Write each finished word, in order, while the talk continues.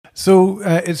So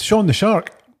it's Sean the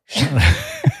Shark.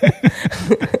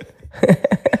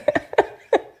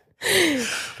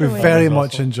 We very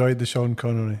much enjoyed the Sean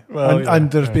Connery.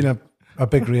 And there's been a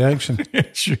big reaction.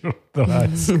 Sure, there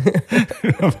has.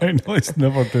 Let's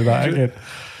never do that again.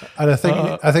 And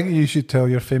I think you should tell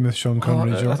your famous Sean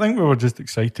Connery joke. I think we were just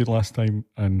excited last time,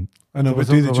 and I know, but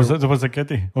do the joke. There was a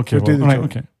giddy. Okay, do the joke.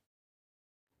 Okay.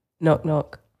 Knock,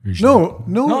 knock.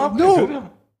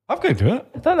 No. I've got to do it.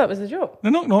 I thought that was the joke. No,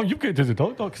 knock, knock. You've got to do the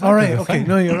knock, knock. All right, okay.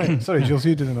 No, you're right. Sorry, Jules,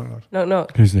 you do the knock, knock. Knock,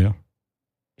 knock. Who's there?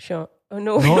 Sean. Oh,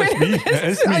 no. No, it's me. It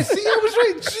is me. I see, I was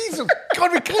right. Jesus.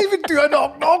 God, we can't even do a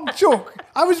knock, knock joke.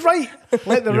 I was right.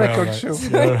 Let the record show.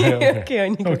 Okay,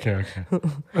 on you go. Okay.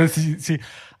 See,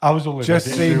 I was only just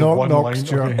say knock, knock,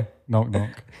 Stuart. Okay. Knock,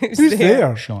 knock. Who's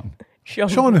there? Sean.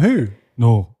 Sean who?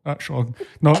 No, that's Sean.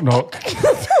 Knock, knock.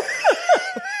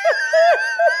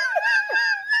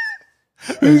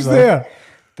 Who's there?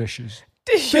 Dishes.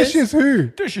 Dishes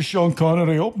who? This is Sean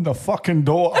Connery. Open the fucking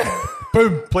door.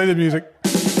 Boom, play the music.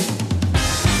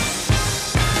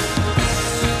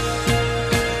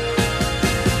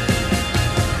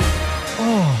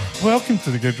 Welcome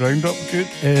to the Good Roundup. Good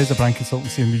is a brand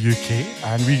consultancy in the UK,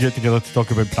 and we get together to talk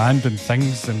about brand and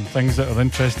things that are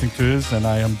interesting to us. And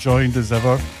I am joined as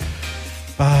ever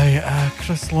by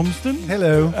Chris Lumsden.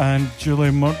 Hello. And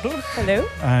Julie Murdoch. Hello.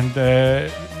 And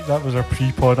that was our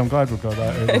pre-pod. I'm glad we got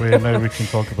that out of the way. And now we can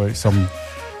talk about some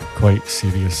quite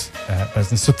serious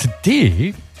business. So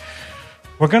today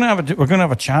we're going to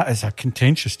have a chat. It's a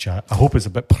contentious chat. I hope it's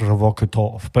a bit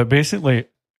provocative, but basically,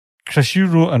 Chris, you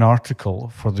wrote an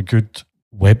article for the Good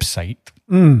website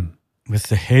with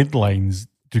the headlines,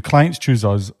 do clients choose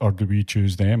us or do we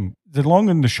choose them? The long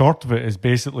and the short of it is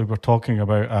basically we're talking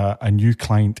about a new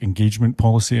client engagement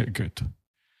policy at Good.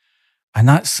 And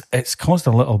it's caused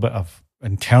a little bit of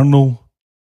internal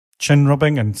chin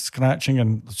rubbing and scratching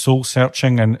and soul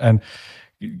searching. And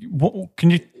what, can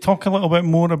you talk a little bit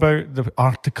more about the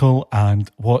article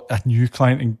and what a new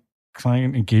client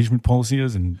engagement policy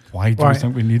is and why do you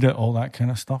think we need it, all that kind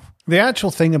of stuff? The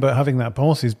actual thing about having that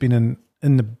policy has been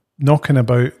in the knocking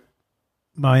about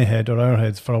my head or our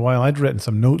heads for a while. I'd written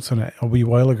some notes on it a wee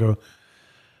while ago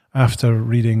after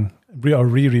reading or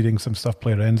rereading some stuff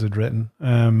Blair Enns had written.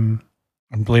 And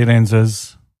Blair Enns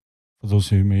is, for those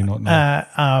who may not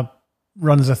know,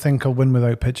 runs a thing called Win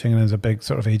Without Pitching and is a big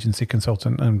sort of agency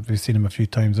consultant, and we've seen him a few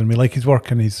times and we like his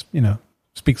work, and he's,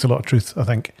 speaks a lot of truth, I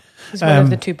think. He's one of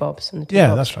the two Bobs.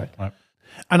 That's right.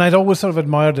 And I'd always sort of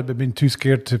admired it, but been too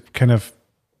scared to kind of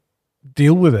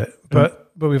deal with it.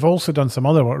 But we've also done some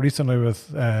other work recently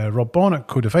with Rob Bonnet,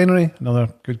 Codefinery,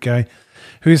 another good guy,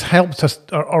 who's helped us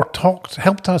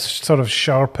helped us sort of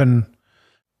sharpen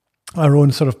our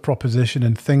own sort of proposition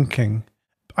and thinking.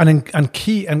 And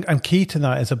key to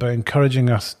that is about encouraging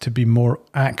us to be more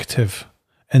active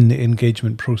in the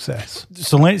engagement process.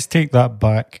 So let's take that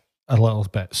back a little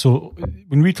bit. So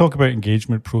when we talk about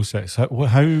engagement process, how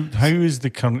is the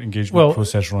current engagement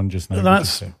process run just now?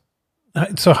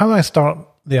 So how I start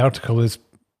the article is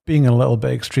being a little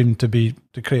bit extreme to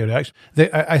create a reaction.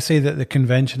 I say that the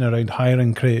convention around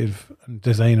hiring creative and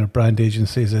design or brand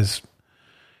agencies is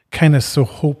kind of so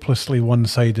hopelessly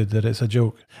one-sided that it's a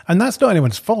joke. And that's not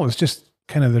anyone's fault. It's just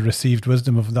kind of the received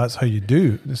wisdom of this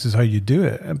is how you do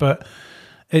it. But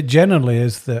it generally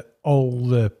is that all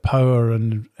the power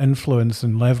and influence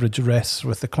and leverage rests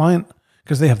with the client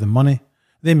because they have the money.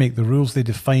 They make the rules. They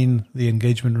define the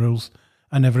engagement rules,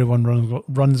 and everyone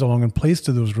runs along and plays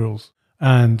to those rules.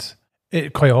 And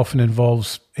it quite often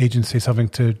involves agencies having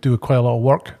to do quite a lot of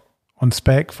work on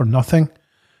spec for nothing,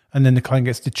 and then the client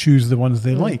gets to choose the ones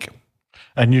they like.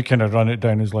 And you kind of run it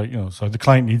down as like, so the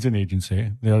client needs an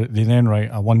agency. They then write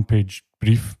a one-page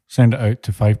brief, send it out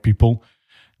to 5 people.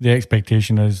 The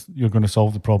expectation is you're going to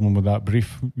solve the problem with that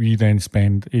brief. We then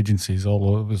spend, agencies,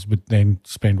 all of us would then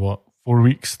spend 4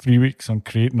 weeks, 3 weeks on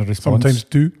creating a response. Sometimes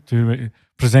 2. To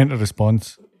present a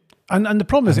response. And the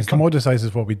problem is it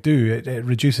commoditizes what we do. It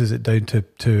reduces it down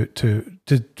to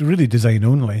really design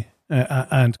only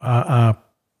and a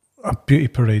beauty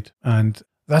parade. And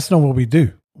that's not what we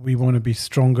do. We want to be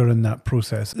stronger in that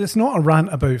process. It's not a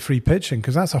rant about free pitching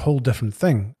because that's a whole different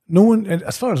thing. No one,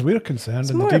 as far as we're concerned, it's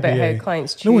in more the DBA, about how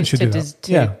clients choose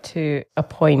to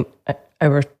appoint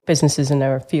our businesses in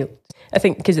our field. I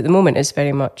think because at the moment it's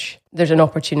very much, there's an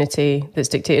opportunity that's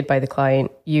dictated by the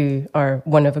client. You are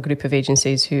one of a group of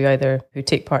agencies who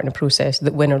take part in a process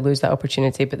that win or lose that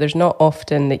opportunity. But there's not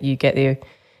often that you get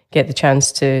the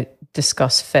chance to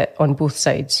discuss fit on both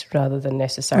sides rather than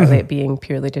necessarily it being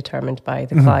purely determined by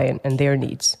the client and their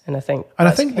needs. And I think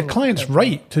the client's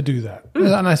right to do that.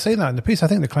 And I say that in the piece. I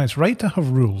think the client's right to have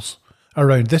rules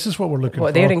around this is what we're looking for.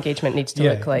 What their engagement needs to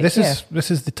look like. This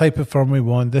is the type of firm we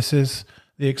want. This is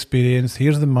the experience.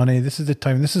 Here's the money. This is the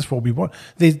time. This is what we want.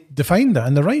 They define that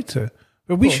and they're right to.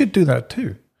 But we should do that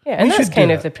too. Yeah, and that's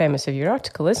kind of the premise of your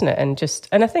article, isn't it?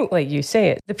 And I think, like you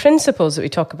say, the principles that we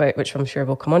talk about, which I'm sure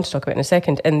we'll come on to talk about in a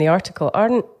second, in the article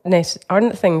aren't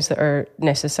things that are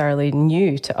necessarily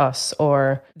new to us,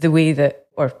 or the way that,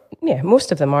 or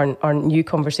most of them aren't new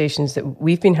conversations that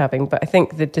we've been having. But I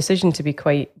think the decision to be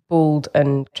quite bold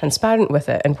and transparent with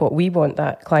it and what we want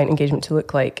that client engagement to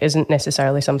look like isn't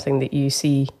necessarily something that you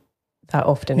see that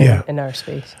often in our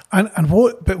space. And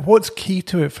what's key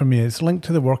to it for me is linked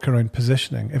to the work around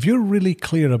positioning. If you're really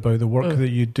clear about the work that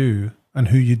you do and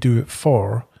who you do it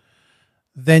for,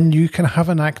 then you can have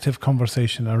an active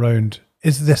conversation around,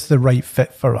 is this the right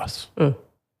fit for us?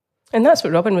 And that's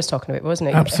what Robin was talking about, wasn't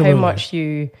it? Absolutely. How much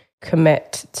you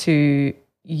commit to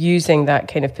using that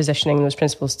kind of positioning, those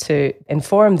principles to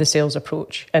inform the sales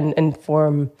approach and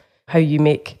inform how you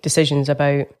make decisions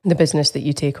about the business that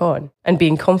you take on, and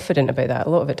being confident about that. A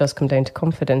lot of it does come down to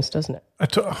confidence, doesn't it?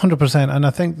 100%. And I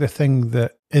think the thing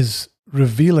that is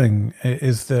revealing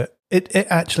is that it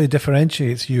actually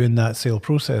differentiates you in that sale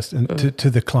process to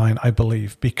the client, I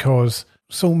believe, because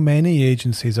so many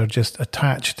agencies are just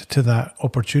attached to that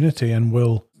opportunity and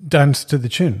will dance to the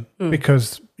tune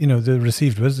because, the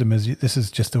received wisdom is this is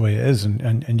just the way it is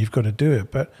and you've got to do it.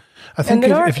 But I think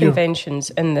and there are conventions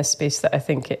in this space that I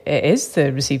think it is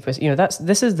the received wisdom.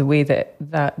 This is the way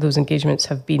that those engagements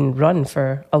have been run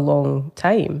for a long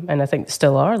time, and I think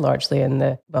still are largely in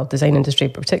the design industry,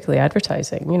 but particularly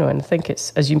advertising. And I think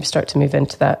it's as you start to move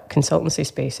into that consultancy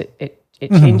space, it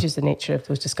changes the nature of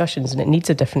those discussions, and it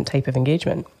needs a different type of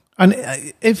engagement. And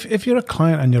if you're a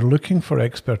client and you're looking for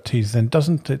expertise, then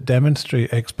doesn't it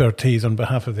demonstrate expertise on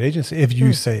behalf of the agency if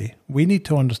you say, we need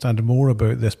to understand more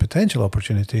about this potential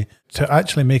opportunity to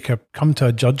actually come to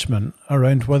a judgment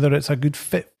around whether it's a good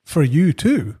fit for you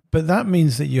too. But that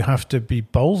means that you have to be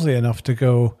ballsy enough to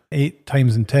go 8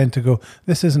 times in 10 to go,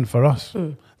 this isn't for us.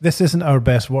 This isn't our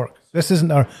best work. This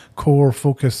isn't our core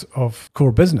focus of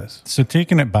core business. So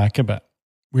taking it back a bit,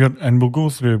 we'll go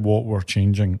through what we're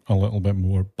changing a little bit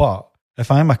more. But if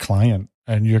I'm a client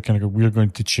and you're kind of we're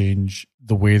going to change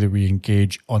the way that we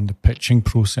engage on the pitching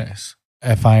process.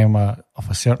 If I am of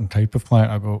a certain type of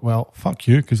client, I go, well, fuck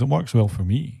you, because it works well for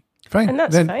me. Fine. And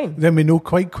that's fine. Then we know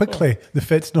quite quickly the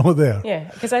fit's not there. Yeah,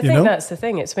 because I think that's the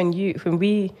thing. It's when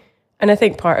we, and I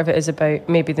think part of it is about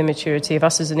maybe the maturity of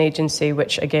us as an agency,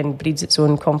 which again breeds its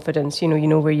own confidence. You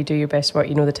know where you do your best work,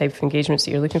 you know the type of engagements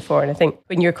that you're looking for. And I think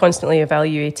when you're constantly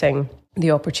evaluating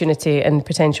the opportunity and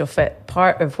potential fit,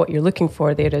 part of what you're looking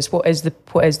for there is what is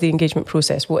the engagement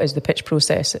process, what is the pitch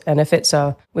process, and if it's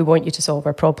we want you to solve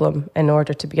our problem in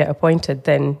order to get appointed,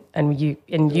 then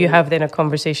you have then a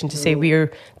conversation to say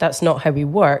that's not how we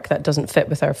work, that doesn't fit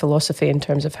with our philosophy in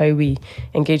terms of how we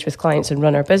engage with clients and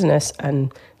run our business,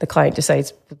 and the client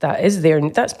decides that is there,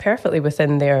 and that's perfectly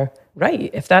within their right.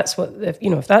 If that's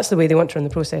the way they want to run the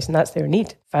process and that's their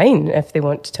need, fine. If they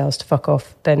want to tell us to fuck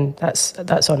off, then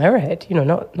that's on our head,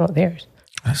 not theirs.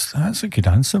 That's a good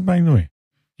answer, by the way.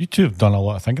 You two have done a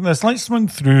lot of thinking. Let's run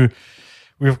through.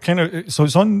 So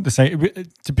it's on the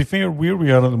site. To be fair, where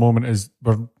we are at the moment is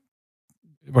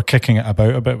we're kicking it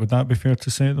about a bit. Would that be fair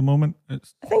to say at the moment?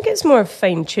 I think it's more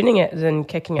fine-tuning it than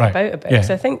kicking it about a bit. Because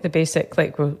I think the basic,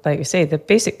 like you say, the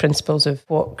basic principles of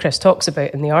what Chris talks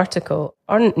about in the article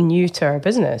aren't new to our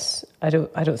business. I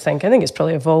don't think. I think it's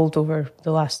probably evolved over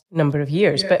the last number of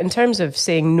years. Yeah. But in terms of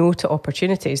saying no to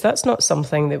opportunities, that's not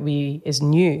something that is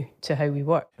new to how we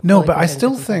work. No, but I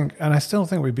still think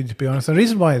we'd be, to be honest, the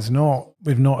reason why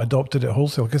we've not adopted it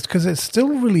wholesale is because it's still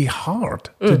really hard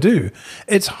to do.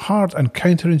 It's hard and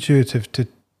counterintuitive to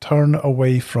turn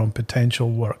away from potential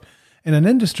work. In an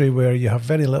industry where you have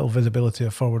very little visibility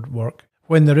of forward work,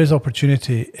 when there is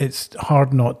opportunity, it's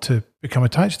hard not to become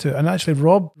attached to it. And actually,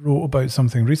 Rob wrote about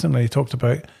something recently. He talked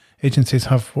about agencies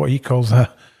have what he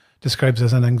describes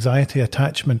as an anxiety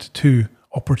attachment to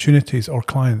opportunities or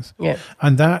clients. Yeah.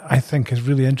 And that, I think, is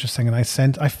really interesting. And I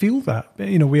feel that,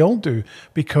 we all do,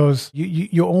 because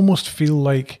you almost feel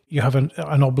like you have an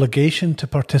obligation to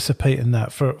participate in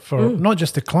that for not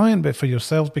just the client, but for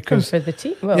yourselves, because and for the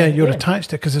team. You're attached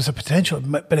to it because there's a potential,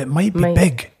 but it might be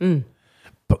big.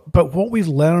 But what we've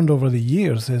learned over the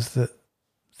years is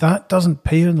that doesn't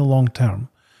pay in the long term,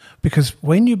 because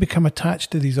when you become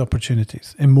attached to these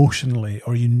opportunities emotionally,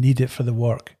 or you need it for the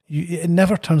work, it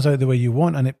never turns out the way you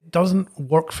want, and it doesn't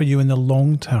work for you in the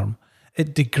long term.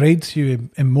 it degrades you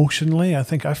emotionally. I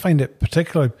think I find it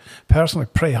particularly personally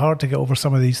pretty hard to get over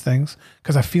some of these things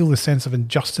because I feel the sense of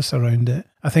injustice around it.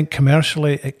 I think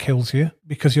commercially it kills you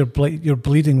because you're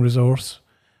bleeding resource,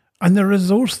 and the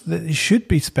resource that should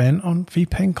be spent on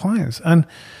fee-paying clients. And,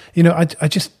 you know, I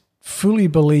just fully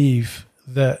believe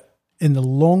that in the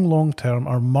long term,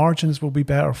 our margins will be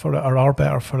better for it, or are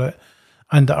better for it,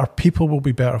 and that our people will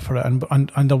be better for it,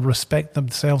 and they'll respect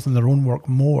themselves and their own work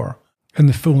more in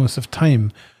the fullness of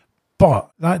time. But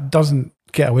that doesn't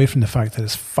get away from the fact that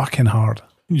it's fucking hard.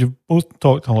 You've both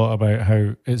talked a lot about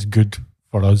how it's good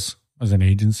for us as an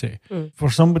agency. For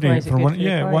somebody,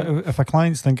 if a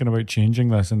client's thinking about changing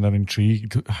this and they're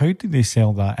intrigued, how do they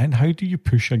sell that? And how do you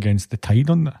push against the tide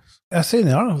on this? I say in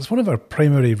the article, it's one of our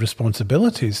primary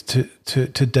responsibilities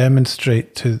to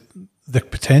demonstrate to the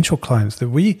potential clients that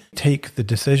we take the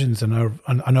decisions and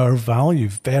our value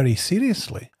very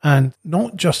seriously, and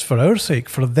not just for our sake,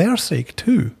 for their sake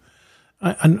too.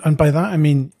 And by that I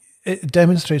mean it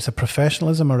demonstrates a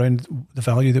professionalism around the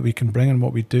value that we can bring and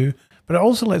what we do. But it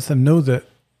also lets them know that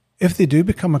if they do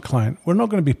become a client, we're not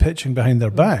going to be pitching behind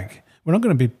their back. We're not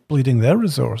going to be bleeding their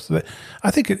resource.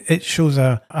 I think it shows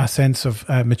a sense of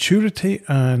maturity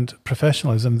and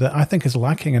professionalism that I think is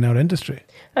lacking in our industry.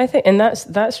 I think, and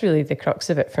that's really the crux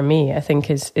of it for me, I think,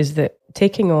 is that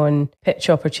taking on pitch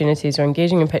opportunities or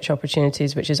engaging in pitch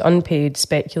opportunities, which is unpaid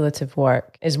speculative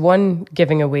work, is one,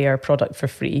 giving away our product for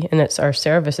free, and it's our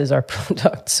service is our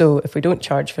product. So if we don't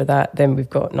charge for that, then we've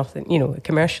got nothing. You know,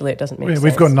 commercially it doesn't make sense.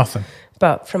 We've got nothing.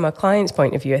 But from a client's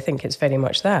point of view, I think it's very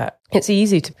much that. It's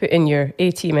easy to put in your A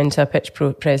team into a pitch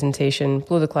presentation,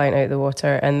 blow the client out of the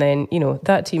water, and then, you know,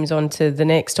 that team's on to the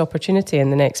next opportunity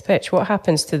and the next pitch. What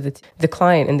happens to the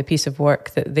client and the piece of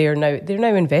work that they're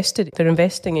now invested? They're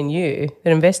investing in you.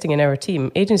 They're investing in our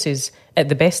team. Agencies, at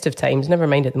the best of times, never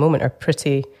mind at the moment, are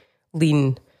pretty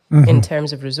lean in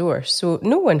terms of resource. So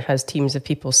no one has teams of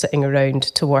people sitting around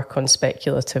to work on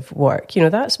speculative work. You know,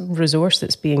 that's resource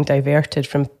that's being diverted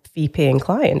from fee-paying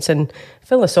clients, and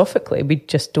philosophically we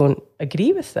just don't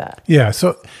agree with that. Yeah,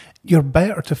 so you're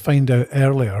better to find out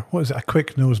earlier. What is it? A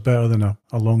quick no is better than a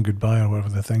long goodbye, or whatever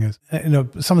the thing is. You know,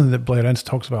 something that Blair Enns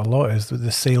talks about a lot is that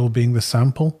the sale being the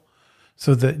sample.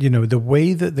 So that, you know, the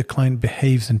way that the client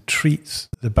behaves and treats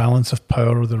the balance of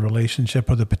power or the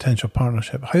relationship or the potential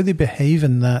partnership, how they behave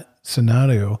in that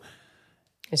scenario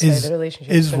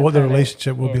is what the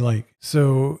relationship will be like.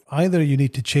 So either you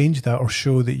need to change that or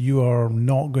show that you are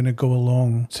not going to go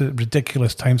along to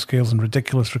ridiculous timescales and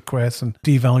ridiculous requests and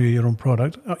devalue your own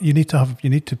product. You need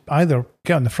to either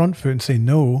get on the front foot and say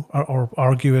no, or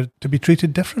argue it to be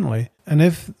treated differently. And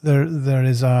if there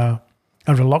is a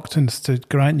reluctance to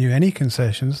grant you any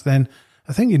concessions, then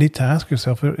I think you need to ask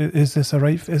yourself, is this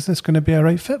going to be a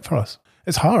right fit for us?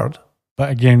 It's hard. But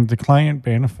again, the client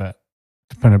benefit,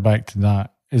 to put it back to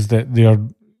that, is that they are,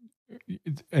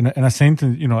 in a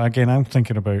sentence, you know, again, I'm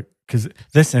thinking about, because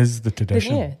this is the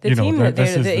tradition. The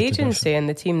agency and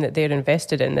the team that they're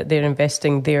invested in, that they're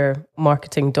investing their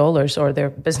marketing dollars or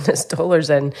their business dollars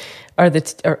in,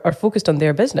 are focused on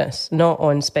their business, not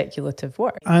on speculative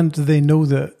work. And they know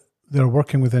that they're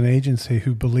working with an agency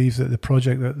who believes that the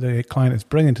project that the client is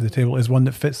bringing to the table is one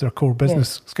that fits their core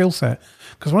business skill set.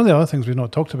 Because one of the other things we've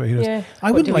not talked about here is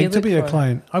I wouldn't like to be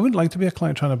a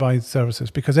client trying to buy services,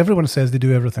 because everyone says they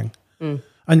do everything.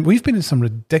 And we've been in some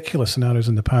ridiculous scenarios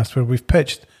in the past where we've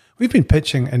been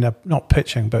pitching in a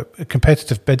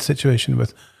competitive bid situation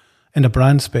in a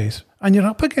brand space, and you're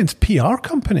up against PR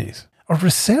companies or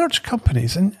research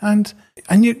companies, and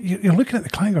you're looking at the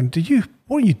client going,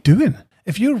 what are you doing?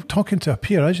 If you're talking to a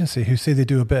PR agency who say they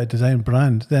do a bit of design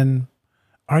brand, then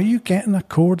are you getting a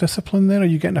core discipline there? Are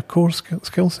you getting a core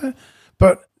skill set?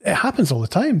 But it happens all the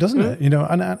time, doesn't it? You know,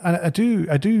 and I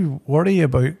do worry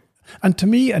about, and to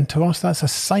me and to us, that's a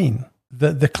sign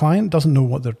that the client doesn't know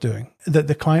what they're doing, that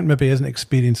the client maybe isn't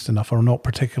experienced enough or not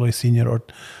particularly senior,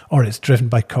 or it's driven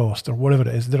by cost or whatever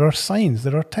it is. There are signs,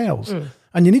 there are tells.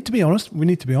 And you need to be honest. We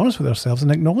need to be honest with ourselves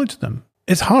and acknowledge them.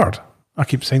 It's hard. I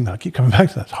keep saying that. I keep coming back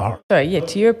to that. It's hard. Sorry, yeah,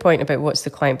 to your point about what's the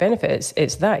client benefit,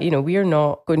 it's that, you know, we are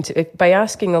not going to, by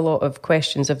asking a lot of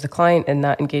questions of the client in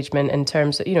that engagement in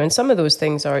terms of, you know, and some of those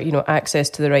things are, you know, access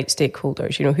to the right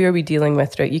stakeholders. You know, who are we dealing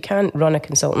with? Right? You can't run a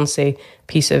consultancy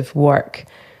piece of work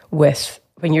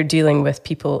when you're dealing with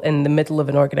people in the middle of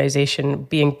an organisation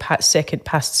being passed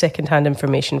second-hand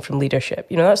information from leadership.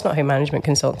 You know, that's not how management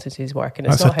consultancies work, and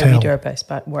it's not how we do our best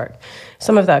work.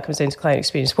 Some of that comes down to client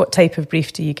experience. What type of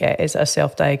brief do you get? Is it a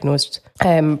self-diagnosed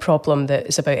problem that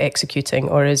is about executing,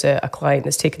 or is it a client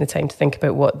that's taking the time to think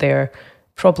about what their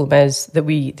problem is that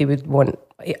they would want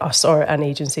us or an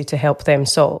agency to help them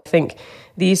solve. I think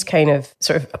these kind of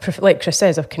sort of, like Chris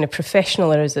says, a kind of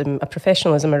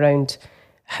professionalism around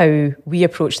how we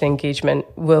approach the engagement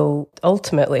will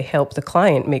ultimately help the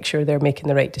client make sure they're making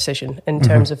the right decision in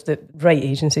terms of the right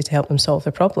agency to help them solve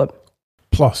the problem.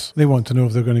 Plus, they want to know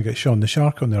if they're going to get Sean the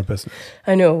Shark on their business.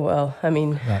 I know. Well, I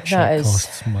mean, that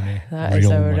costs money. That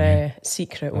is our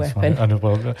secret weapon. I know.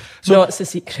 Well, so it's a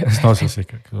secret. It's not a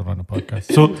secret because we're on a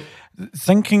podcast. So,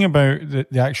 thinking about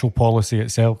the actual policy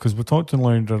itself, because we talked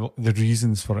around the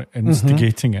reasons for it,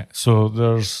 instigating it. So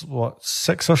there's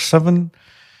 6 or 7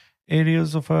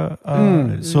 areas of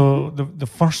it. So the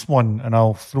first one, and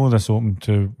I'll throw this open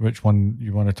to which one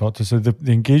you want to talk to. So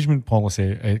the engagement policy,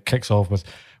 it kicks off with,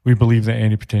 we believe that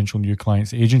any potential new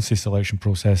client's agency selection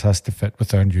process has to fit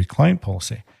with our new client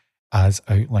policy, as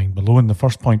outlined below. And the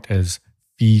first point is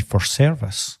fee for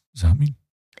service. What does that mean?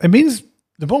 It means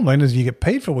the bottom line is you get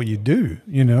paid for what you do,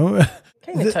 you know.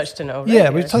 Kind of touched on it already.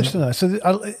 Yeah, we've touched on that. So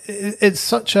it's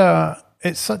such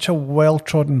a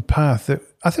well-trodden path that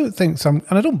I think some,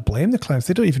 and I don't blame the clients,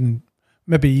 they don't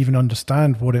maybe even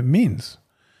understand what it means.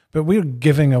 But we're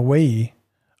giving away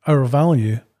our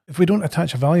value. If we don't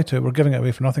attach a value to it, we're giving it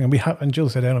away for nothing. And Julie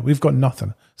said earlier, we've got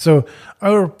nothing. So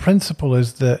our principle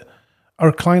is that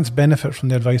our clients benefit from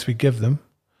the advice we give them,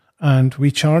 and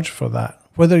we charge for that,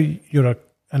 whether you're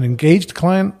an engaged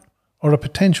client or a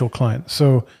potential client.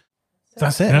 So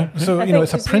that's it. Yeah. So,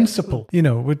 it's a principle.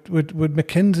 Would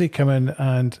McKinsey come in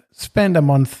and spend a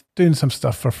month doing some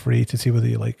stuff for free to see whether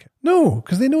you like it? No,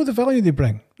 because they know the value they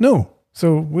bring. No.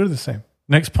 So we're the same.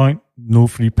 Next point, no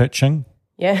free pitching.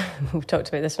 Yeah, we've talked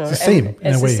about this now. It's the same,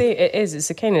 in a way. It is. It's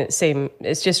the kind of same.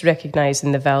 It's just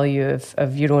recognising the value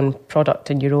of your own product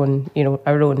and your own,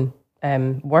 our own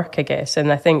work, I guess.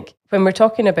 And I think when we're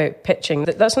talking about pitching,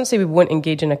 that's not to say we won't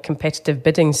engage in a competitive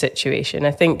bidding situation.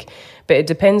 I think, but it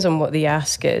depends on what the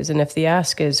ask is. And if the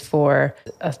ask is for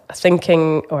a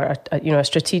thinking or a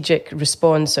strategic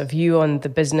response, a view on the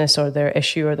business or their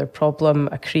issue or their problem,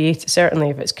 certainly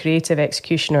if it's creative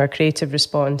execution or a creative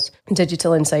response,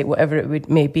 digital insight, whatever it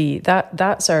may be,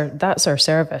 that's our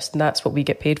service, and that's what we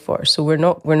get paid for. So we're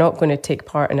not going to take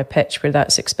part in a pitch where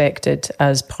that's expected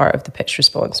as part of the pitch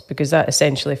response, because that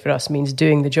essentially for us means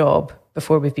doing the job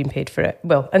before we've been paid for it.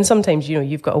 Well, and sometimes,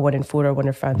 you've got a 1 in 4 or 1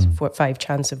 in 5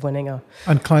 chance of winning a...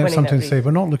 And clients sometimes say,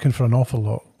 we're not looking for an awful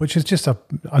lot, which is just a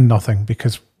nothing,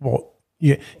 because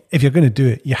if you're going to do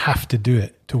it, you have to do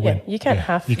it to win. You can't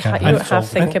think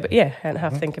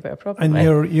about a problem.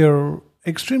 And you're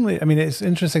extremely... I mean, it's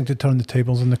interesting to turn the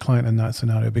tables on the client in that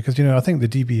scenario, because, I think the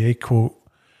DBA quote,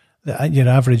 that your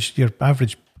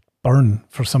average burn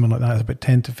for someone like that is about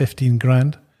 10 to 15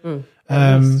 grand.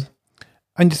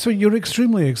 And so you're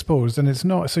extremely exposed, and it's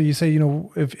not. So you say,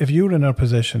 if you're in our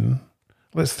position,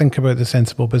 let's think about the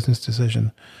sensible business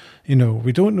decision.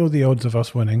 We don't know the odds of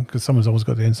us winning, because someone's always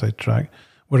got the inside track.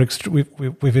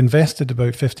 We've invested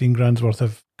about 15 grand's worth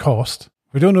of cost.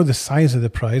 We don't know the size of the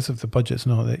prize, of the budget's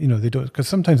not that, they don't, because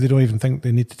sometimes they don't even think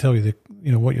they need to tell you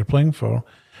what you're playing for.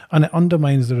 And it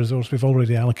undermines the resource we've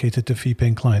already allocated to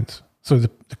fee-paying clients. So the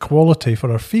quality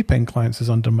for our fee-paying clients is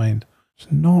undermined.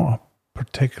 It's not a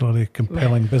particularly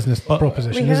compelling business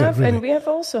proposition, is it? Really? And we have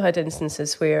also had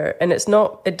instances where, and it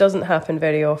doesn't happen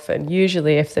very often.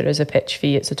 Usually, if there is a pitch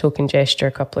fee, it's a token gesture,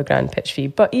 a couple of grand pitch fee.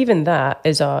 But even that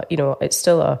is it's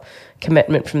still a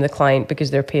commitment from the client,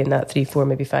 because they're paying that 3, 4,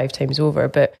 maybe 5 times over.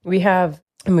 But we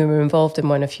were involved in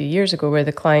one a few years ago where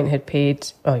the client had paid,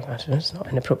 I don't know, it's not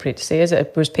inappropriate to say, is it?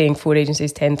 It was paying 4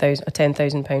 agencies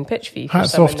 £10,000 pitch fee.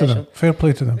 Hats off to them. Fair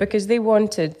play to them. Because they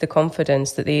wanted the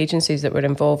confidence that the agencies that were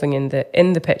involving in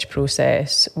the pitch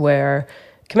process were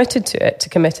committed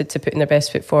to putting their best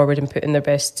foot forward and putting their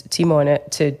best team on it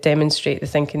to demonstrate the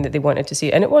thinking that they wanted to see.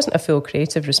 And it wasn't a full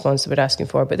creative response they were asking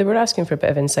for, but they were asking for a bit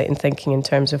of insight and thinking in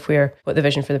terms of what the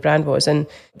vision for the brand was. And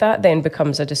that then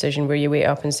becomes a decision where you wait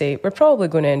up and say, we're probably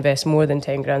going to invest more than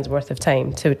 10 grand's worth of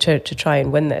time to try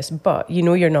and win this, but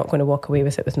you're not going to walk away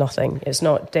with it with nothing. It's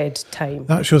not dead time.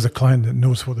 That shows a client that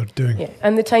knows what they're doing. Yeah.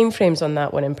 And the time frames on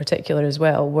that one in particular as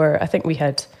well, where I think we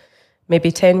had maybe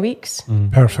 10 weeks.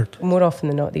 Perfect. More often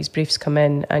than not, these briefs come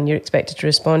in and you're expected to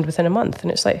respond within a month.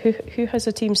 And it's like, who has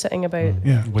a team sitting about?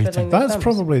 Waiting. That's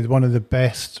probably one of the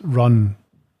best run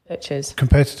pitches,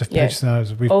 competitive pitch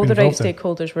scenarios we've all been the right involved in.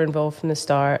 stakeholders were involved from the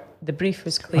start. The brief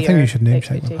was clear. I think you should name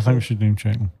check them. I think we should name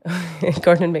check them.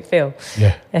 Gordon and McPhail.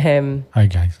 Yeah. Hi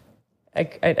guys.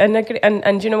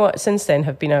 And you know what? Since then,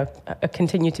 have been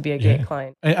continue to be a great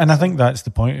client. And I think that's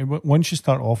the point. Once you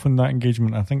start off in that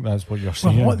engagement, I think that's what you're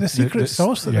saying. Well, what the secret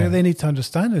sauce that they need to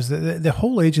understand is that the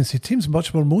whole agency team's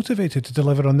much more motivated to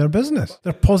deliver on their business.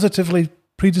 They're positively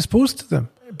predisposed to them.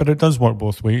 But it does work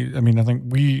both ways. I mean, I think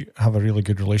we have a really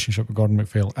good relationship with Gordon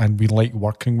MacPhail, and we like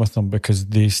working with them because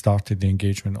they started the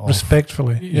engagement off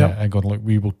respectfully. Yeah, and going, look,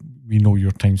 we know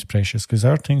your time's precious, because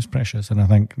our time's precious, and I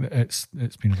think it's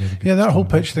been a very good. Yeah, that whole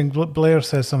pitch thing. Blair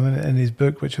says something in his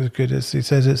book which was good. He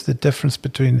says it's the difference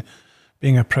between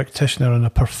being a practitioner and a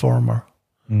performer.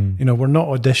 You know, we're not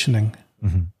auditioning.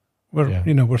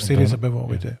 We're serious about what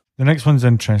we do. The next one's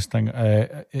interesting.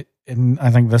 And I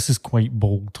think this is quite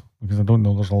bold, because I don't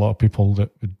know there's a lot of people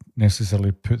that would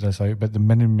necessarily put this out, but the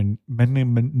minimum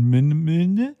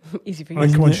easy for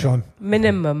you. Come on, Sean.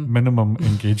 Minimum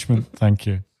engagement. Thank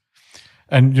you.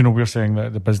 And, you know, we're saying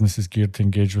that the business is geared to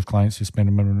engage with clients who spend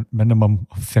a minimum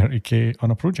of 30K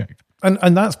on a project.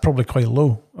 And that's probably quite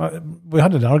low. We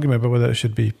had an argument about whether it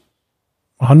should be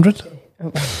 100.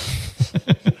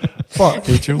 But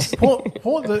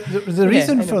what the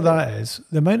reason for that is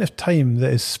the amount of time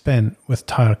that is spent with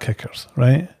tire kickers,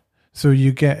 right? So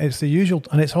it's the usual,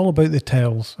 and it's all about the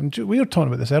tells. And we were talking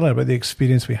about this earlier, about the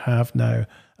experience we have now.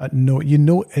 You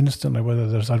know instantly whether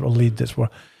there's a lead that's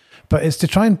worth. But it's to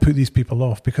try and put these people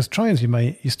off, because try as you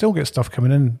might, you still get stuff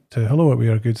coming in to hello, we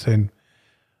are good, saying,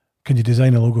 can you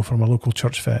design a logo for my local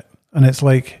church vet? And it's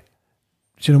like,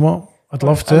 do you know what? I'd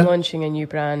love to. I'm launching a new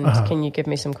brand. Can you give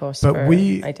me some costs for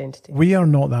identity? We are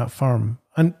not that firm.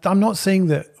 And I'm not saying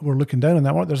that we're looking down on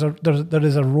that work. There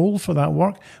is a role for that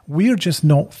work. We're just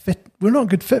not fit. We're not a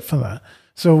good fit for that.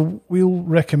 So we'll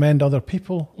recommend other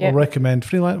people. We'll recommend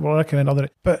freelance. We'll recommend other.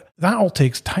 But that all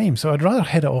takes time. So I'd rather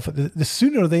head it off. The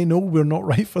sooner they know we're not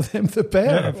right for them, the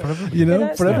better.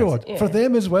 Yeah, for everyone. Yeah. For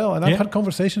them as well. And I've had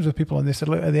conversations with people, and they said,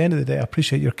 look, at the end of the day, I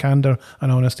appreciate your candor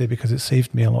and honesty, because it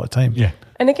saved me a lot of time. Yeah.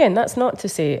 And again, that's not to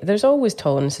say there's always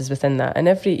tolerances within that. And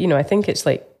I think it's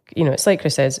like, it's like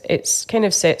Chris says, it's kind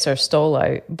of sets our stall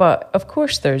out. But of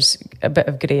course, there's a bit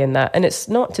of grey in that. And it's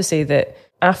not to say that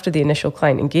after the initial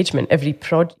client engagement, every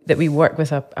that we work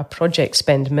with a project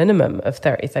spend minimum of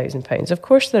 £30,000. Of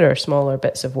course, there are smaller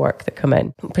bits of work that come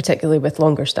in, particularly with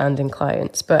longer standing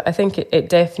clients. But I think it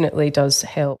definitely does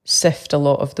help sift a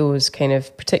lot of those kind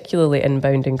of particularly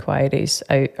inbound inquiries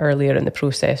out earlier in the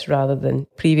process, rather than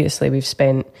previously we've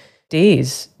spent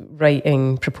days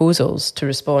writing proposals to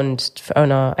respond on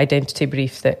an identity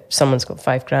brief that someone's got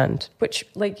 $5,000, which,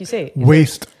 like you say,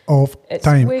 waste of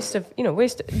time. Waste.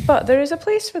 But there is a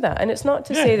place for that, and it's not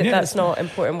to say that that's not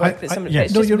important work that somebody.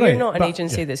 It's just we're not an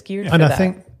agency that's geared for that. And I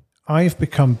think I've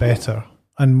become better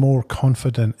and more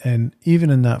confident in, even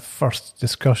in that first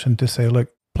discussion, to say, look,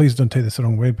 please don't take this the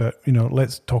wrong way, but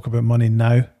let's talk about money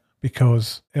now,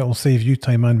 because it'll save you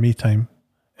time and me time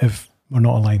if we're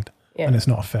not aligned. Yeah. And it's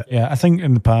not a fit. Yeah, I think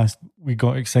in the past we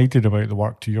got excited about the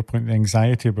work, to your point, the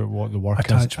anxiety about what the work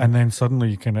is. And then suddenly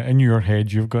you kind of, in your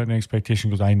head, you've got an expectation,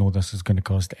 goes, I know this is going to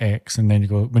cost X. And then you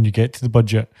go, when you get to the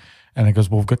budget, and it goes,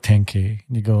 well, we've got 10K.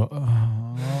 And you go,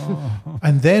 oh.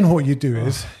 And then what you do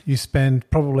is you spend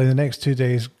probably the next 2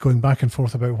 days going back and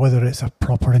forth about whether it's a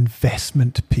proper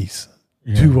investment piece.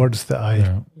 Yeah. 2 words that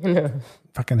I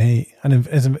fucking hate. And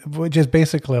which is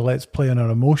basically, let's play on our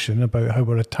emotion about how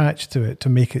we're attached to it to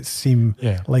make it seem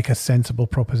like a sensible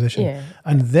proposition. Yeah.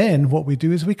 And then what we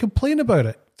do is we complain about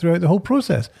it throughout the whole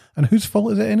process. And whose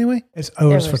fault is it anyway? It's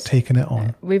ours for taking it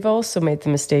on. We've also made the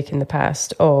mistake in the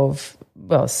past of,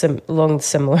 along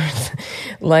similar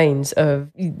lines of,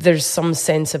 there's some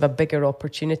sense of a bigger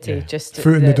opportunity just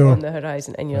on the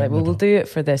horizon. And you're like, well, we'll do it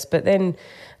for this. But then,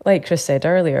 like Chris said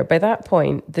earlier, by that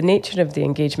point, the nature of the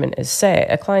engagement is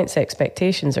set. A client's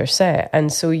expectations are set.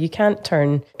 And so you can't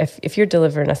turn, if you're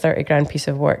delivering a 30 grand piece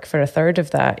of work for a third of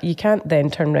that, you can't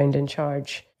then turn around and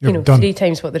charge, 3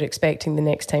 times what they're expecting the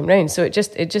next time round. So it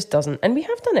just doesn't. And we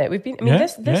have done it. We've been,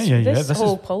 this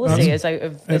whole policy is out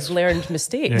of learned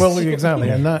mistakes. Well, exactly.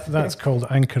 And that's called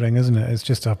anchoring, isn't it? It's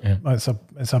just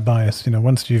it's a bias.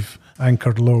 Once you've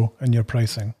anchored low in your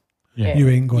pricing, you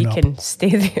ain't going up. You can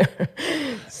stay there.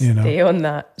 Stay on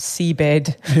that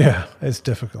seabed. Yeah, it's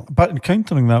difficult. But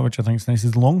countering that, which I think is nice,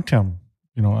 is long term.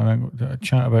 And I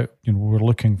chat about, we're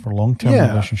looking for long term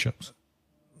relationships.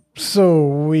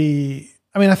 So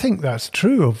I think that's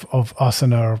true of us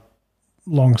and our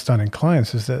long-standing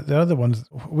clients, is that they're the ones,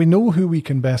 we know who we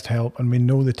can best help, and we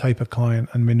know the type of client,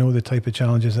 and we know the type of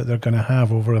challenges that they're going to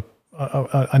have over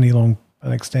an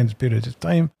extended period of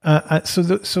time.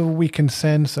 So we can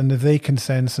sense, and they can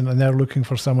sense, and they're looking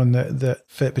for someone that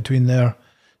fit between their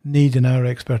need and our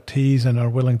expertise, and are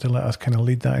willing to let us kind of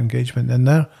lead that engagement in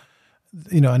there.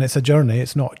 And it's a journey.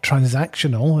 It's not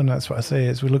transactional, and that's what I say,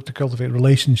 is we look to cultivate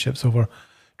relationships over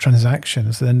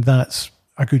transactions, then that's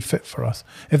a good fit for us.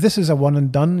 If this is a one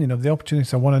and done, the opportunity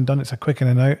is a one and done, it's a quick in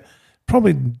and out,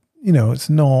 probably, it's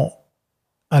not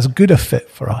as good a fit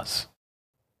for us.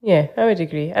 Yeah, I would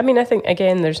agree. I mean, I think,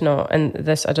 again, there's not, and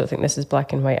this, I don't think this is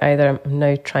black and white either. I'm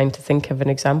now trying to think of an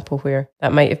example where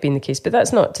that might have been the case. But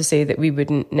that's not to say that we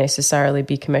wouldn't necessarily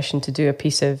be commissioned to do a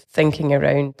piece of thinking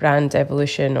around brand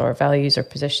evolution or values or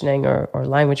positioning or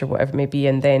language or whatever it may be,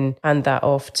 and then hand that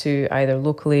off to either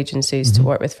local agencies to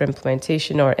work with for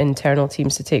implementation or internal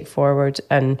teams to take forward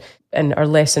and are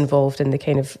less involved in the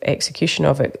kind of execution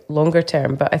of it longer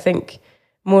term. But I think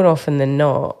more often than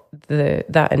not,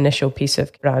 that initial piece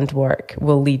of brand work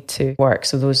will lead to work.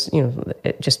 So those,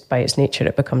 just by its nature,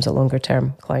 it becomes a longer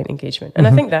term client engagement. And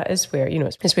I think that is where,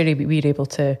 it's where we're able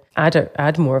to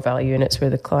add more value, and it's where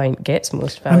the client gets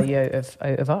most value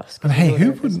out of us. And hey,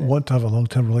 who wouldn't want to have a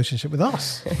long-term relationship with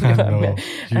us? I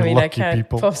mean, I can't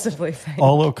people. Possibly think.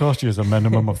 All it'll cost you is a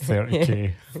minimum of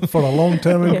 30k for a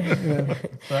long-term.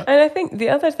 And I think the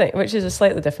other thing, which is a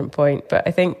slightly different point, but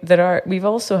I think we've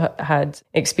also had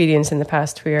experience in the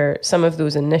past where some of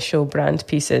those initial brand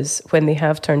pieces, when they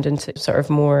have turned into sort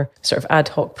of ad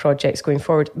hoc projects going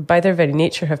forward, by their very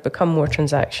nature have become more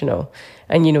transactional.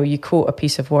 And, you quote a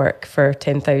piece of work for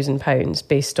 £10,000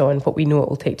 based on what we know it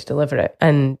will take to deliver it.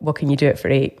 And can you do it for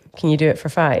 8? Can you do it for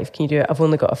 5? Can you do it? I've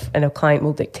only got and a client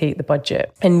will dictate the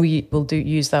budget. And we will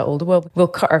use that old, we'll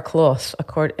cut our cloth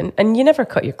and you never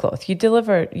cut your cloth. You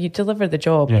deliver the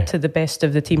job to the best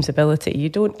of the team's ability. You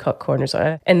don't cut corners.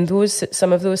 And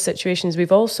some of those situations,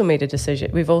 we've also made a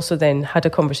decision. We've also then had a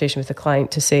conversation with the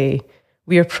client to say,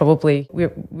 we're probably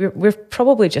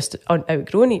just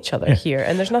outgrown each other here,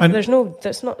 and there's no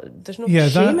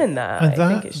shame in that. And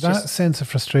I think that sense of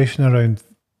frustration around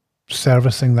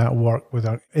servicing that work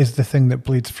is the thing that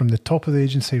bleeds from the top of the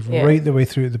agency right the way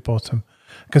through at the bottom,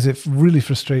 because it really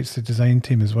frustrates the design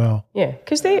team as well. Yeah,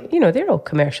 because they're all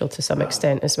commercial to some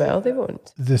extent as well. They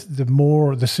won't.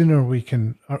 The sooner we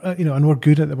can, and we're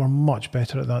good at it. We're much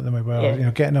better at that than we were. Yeah.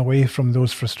 Getting away from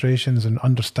those frustrations and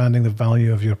understanding the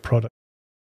value of your product.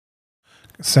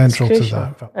 Central to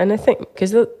that. And I think,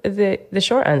 because the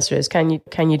short answer is, can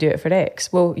you do it for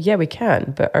X? Well, yeah, we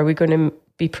can, but are we going to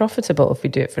be profitable if we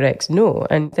do it for X? No.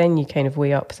 And then you kind of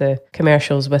weigh up the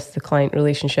commercials with the client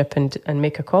relationship and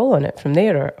make a call on it from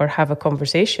there, or have a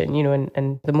conversation,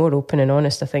 and the more open and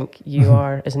honest I think you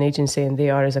are as an agency and they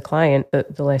are as a client,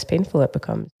 the less painful it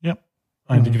becomes. Yep.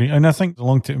 I'd agree. And I think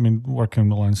working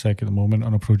with Landsec at the moment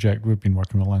on a project, we've been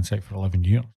working with Landsec for 11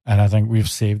 years. And I think we've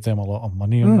saved them a lot of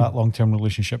money on that long-term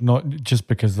relationship, not just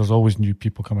because there's always new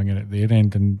people coming in at their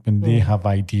end. And when they have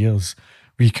ideas,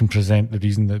 we can present the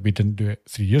reason that we didn't do it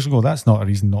 3 years ago. That's not a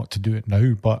reason not to do it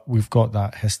now, but we've got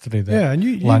that history that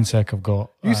Landsec have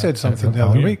got. You said something the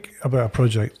other week about a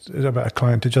project, about a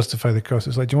client to justify the cost.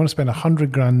 It's like, do you want to spend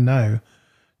 $100,000 now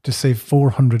to save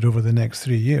 400 over the next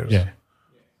 3 years? Yeah.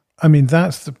 I mean,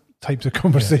 that's the types of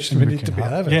conversation we need to be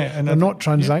having. Yeah, and they're not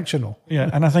transactional. Yeah,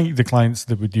 and I think the clients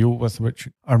that we deal with, which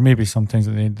are maybe sometimes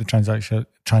at the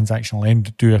transactional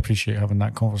end, do appreciate having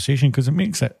that conversation because it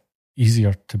makes it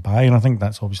easier to buy. And I think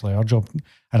that's obviously our job.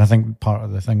 And I think part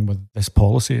of the thing with this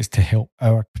policy is to help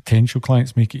our potential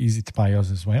clients make it easy to buy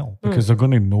us as well, because they're going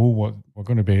to know what we're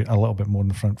going to be a little bit more on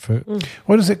the front foot.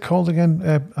 What is it called again?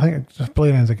 I think it's just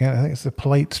Blair again. I think it's the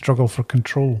polite struggle for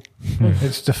control.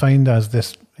 It's defined as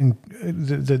this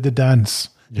the dance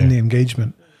in the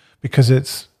engagement, because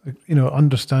it's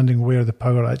understanding where the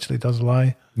power actually does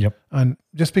lie. Yep. And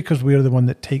just because we're the one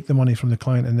that take the money from the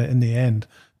client in the end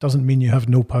doesn't mean you have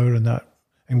no power in that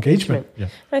engagement. Yeah.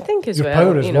 I think as your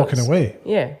power is walking away.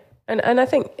 Yeah. And I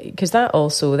think because that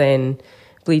also then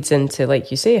bleeds into, like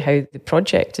you say, how the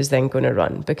project is then going to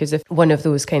run. Because if one of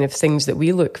those kind of things that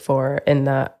we look for in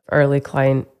that early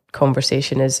client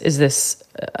conversation is this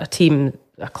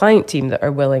a client team that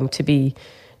are willing to be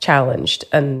challenged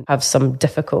and have some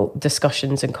difficult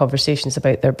discussions and conversations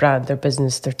about their brand, their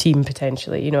business, their team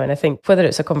potentially, and I think whether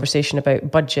it's a conversation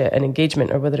about budget and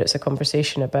engagement or whether it's a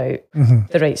conversation about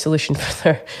the right solution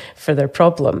for their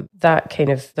problem, that kind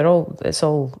of it's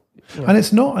all and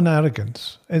it's not an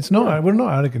arrogance. It's not. We're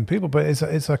not arrogant people, but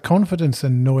it's a confidence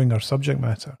in knowing our subject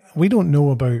matter. We don't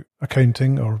know about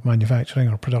accounting or manufacturing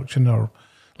or production or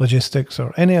logistics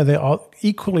or any of the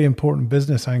equally important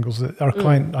business angles that our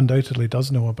client undoubtedly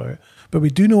does know about. But we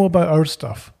do know about our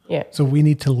stuff. Yeah. So we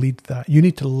need to lead that. You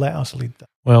need to let us lead that.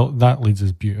 Well, that leads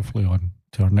us beautifully on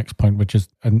to our next point, which is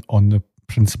on the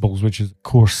principles, which is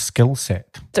core skill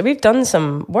set. So we've done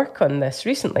some work on this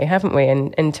recently, haven't we,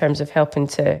 in terms of helping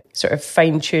to sort of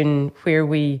fine-tune where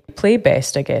we play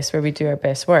best, I guess, where we do our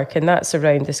best work. And that's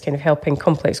around this kind of helping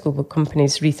complex global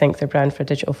companies rethink their brand for a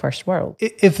digital-first world.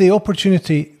 If the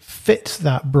opportunity fits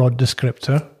that broad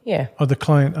descriptor of the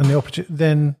client and the opportunity,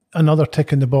 then another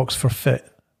tick in the box for fit,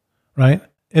 right?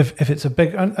 if it's a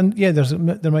big, and yeah,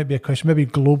 there might be a question, maybe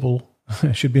global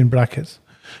should be in brackets,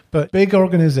 but big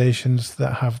organizations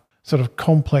that have sort of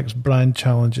complex brand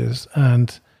challenges,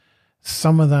 and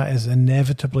some of that is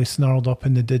inevitably snarled up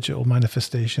in the digital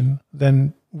manifestation,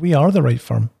 then we are the right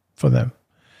firm for them.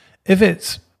 If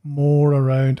it's more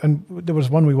around, and there was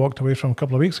one we walked away from a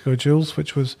couple of weeks ago, Jules,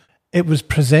 which was, it was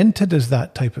presented as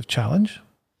that type of challenge.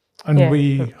 And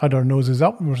we had our noses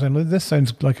up and we're saying, this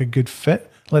sounds like a good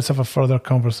fit. Let's have a further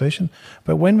conversation.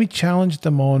 But when we challenged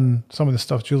them on some of the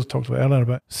stuff Jules talked about earlier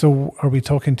about, so are we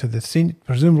talking to the senior,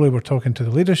 presumably we're talking to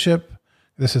the leadership.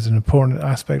 This is an important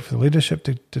aspect for the leadership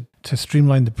to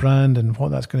streamline the brand and what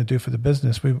that's going to do for the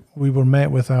business. We were met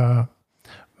with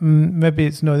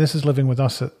this is living with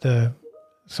us at the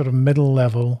sort of middle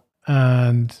level.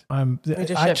 And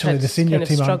actually the senior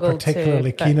team aren't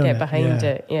particularly keen on it. Behind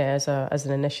it, as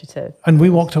an initiative. And we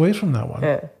walked away from that one.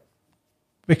 Yeah.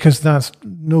 Because that's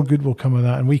no good will come of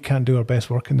that, and we can't do our best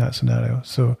work in that scenario.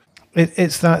 So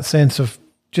it's that sense of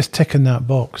just ticking that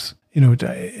box.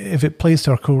 If it plays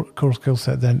to our core skill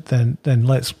set, then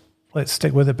let's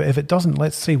stick with it. But if it doesn't,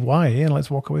 let's see why, and let's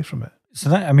walk away from it. So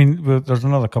there's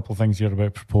another couple of things here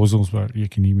about proposals where you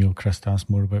can email Chris to ask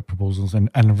more about proposals and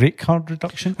rate card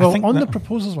reduction. Well, the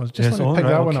proposals ones, just want to pick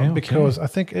that one up because I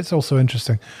think it's also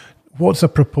interesting. What's a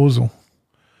proposal?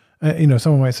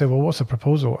 Someone might say, well, what's a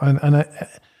proposal? And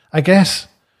I guess,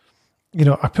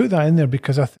 I put that in there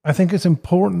because I think it's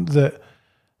important that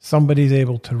somebody's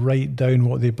able to write down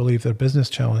what they believe their business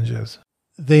challenge is.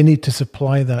 They need to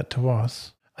supply that to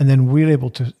us. And then we're able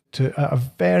to at a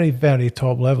very, very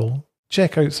top level,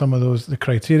 check out some of the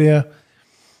criteria,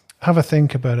 have a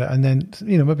think about it, and then,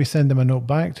 maybe send them a note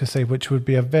back to say which would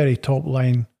be a very top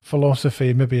line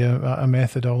philosophy, maybe a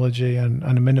methodology and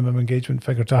a minimum engagement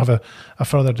figure to have a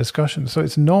further discussion. So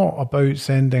it's not about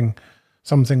sending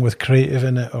something with creative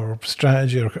in it or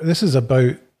strategy. This is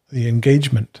about the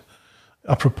engagement,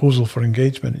 a proposal for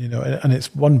engagement, and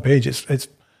it's one page. It's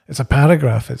a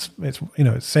paragraph. It's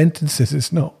sentences.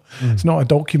 It's not a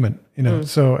document.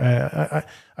 So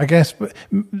I guess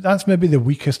that's maybe the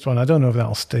weakest one. I don't know if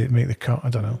that'll make the cut. I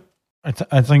don't know.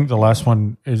 I think the last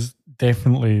one is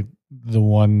definitely the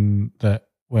one that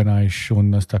when I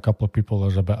shown this to a couple of people,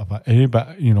 there's a bit of but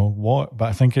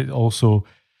I think it also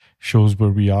shows where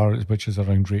we are, which is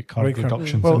around rate card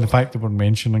reductions, and the fact that we're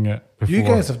mentioning it before. You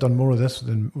guys have done more of this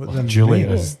than Julie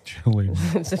me. is. Julie.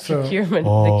 It's a procurement,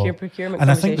 the procurement.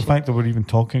 And I think the fact that we're even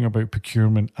talking about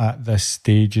procurement at this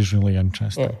stage is really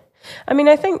interesting. Yeah. I mean,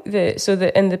 I think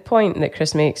the point that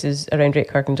Chris makes is around rate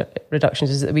card reductions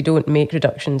is that we don't make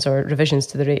reductions or revisions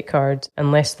to the rate card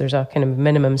unless there's a kind of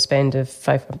minimum spend of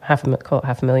 £500,000 in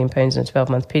a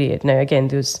 12-month period. Now, again,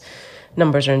 those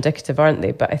numbers are indicative, aren't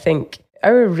they? But I think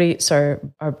our rates are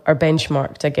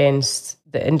benchmarked against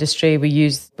the industry we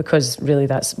use, because really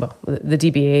that's, the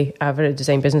DBA, Average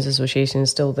Design Business Association, is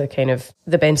still the kind of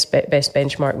the best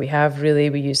benchmark we have, really.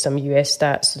 We use some US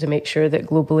stats to make sure that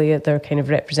globally they're kind of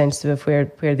representative of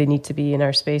where they need to be in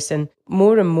our space. And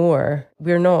more,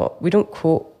 we don't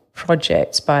quote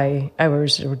projects by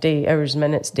hours,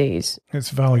 minutes, days. It's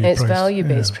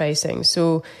value-based pricing.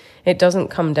 So it doesn't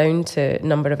come down to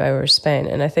number of hours spent.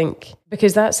 And I think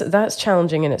because that's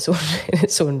challenging in its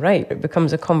own right, it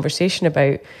becomes a conversation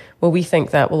about, well, we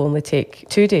think that will only take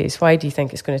 2 days. Why do you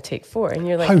think it's going to take 4? And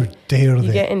you're like, how dare they?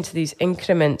 You get into these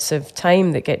increments of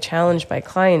time that get challenged by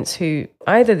clients who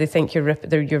either they think you're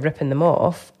ripping them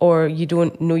off, or you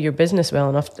don't know your business well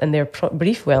enough and they're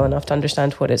briefed well enough to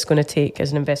understand what it's going to take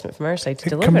as an investment from our side to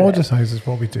deliver it. It commoditizes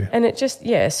what we do. And it just,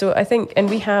 so I think, and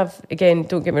we have, again,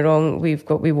 don't get me wrong, we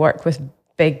work with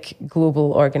big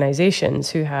global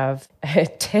organizations who have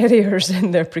terriers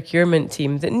in their procurement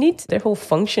team that their whole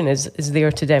function is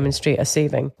there to demonstrate a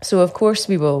saving. So of course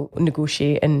we will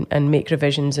negotiate and make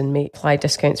revisions and apply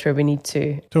discounts where we need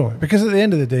to. Totally. Because at the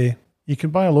end of the day, you can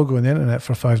buy a logo on the internet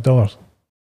for $5.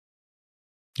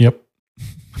 Yep.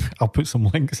 I'll put some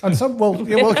links. And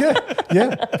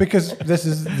because this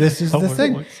is the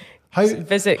thing.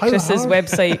 Visit Chris's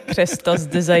website,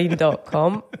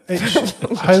 chrisdoesdesign.com.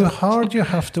 How hard you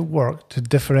have to work to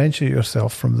differentiate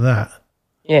yourself from that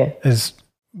is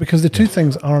because the two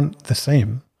things aren't the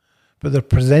same, but they're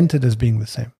presented as being the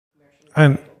same.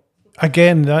 And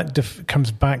again, that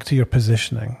comes back to your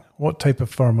positioning. What type of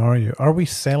firm are you? Are we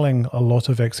selling a lot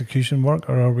of execution work,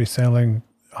 or are we selling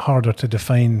harder to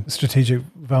define strategic,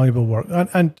 valuable work?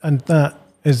 And that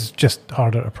is just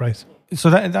harder to price. So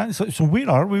so where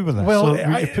are we with this? Well,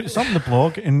 you put something in the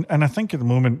blog, and I think at the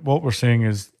moment what we're saying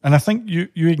is, and I think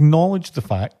you acknowledge the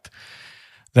fact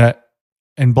that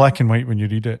in black and white when you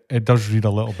read it, it does read a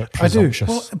little bit presumptuous.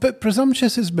 I do. Well, but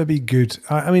presumptuous is maybe good.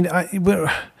 I mean,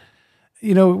 we're,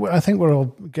 you know, I think we're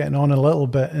all getting on a little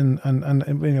bit, and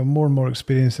you know, more and more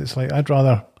experience. It's like I'd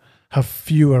rather have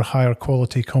fewer, higher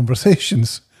quality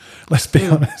conversations. Let's be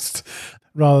honest,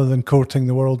 rather than courting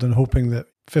the world and hoping that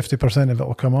 50% of it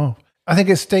will come off. I think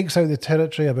it stakes out the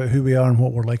territory about who we are and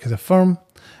what we're like as a firm.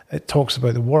 It talks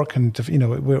about the work, and you know,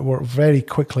 we're very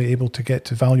quickly able to get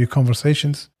to value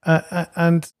conversations.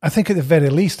 And I think at the very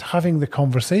least, having the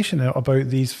conversation about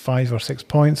these 5 or 6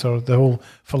 points or the whole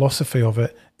philosophy of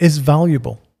it is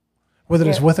valuable, whether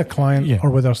it's with a client or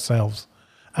with ourselves.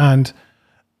 And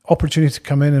opportunity to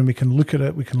come in and we can look at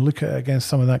it. We can look at it against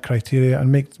some of that criteria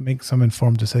and make some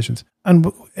informed decisions.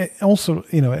 And it also,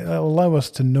 you know, it'll allow us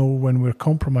to know when we're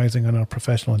compromising on our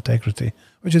professional integrity,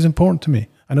 which is important to me.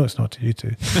 I know it's not to you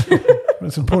two, but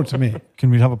it's important to me. Can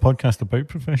we have a podcast about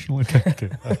professional integrity?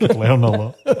 I could learn a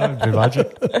lot. That would be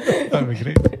magic. That would be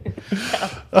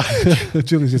great.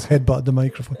 Julie's just headbutted the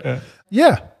microphone.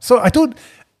 Yeah. So I don't.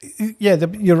 Yeah,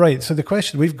 you're right. So the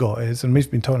question we've got is, and we've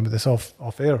been talking about this off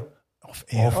air. Off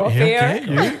air. Get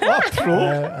you. Up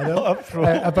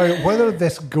throw. About whether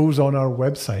this goes on our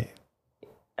website.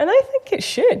 And I think it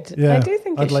should. Yeah, I do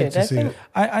think it should. I'd like to see it.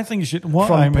 I think it should. What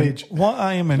I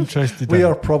am interested in. We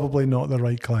are probably not the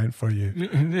right client for you.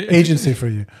 Agency for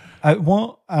you.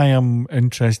 What I am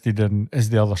interested in is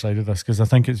the other side of this, because I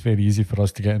think it's very easy for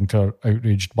us to get into our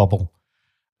outraged bubble.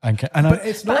 But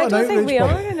it's not I don't think we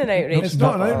bubble. are in an outrage It's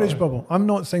not an outrage bubble. I'm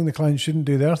not saying the client shouldn't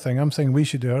do their thing. I'm saying we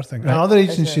should do our thing. Right. And other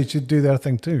agencies should do their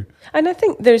thing too. And I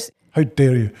think there's... How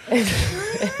dare you?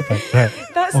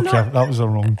 That's okay, not... that was a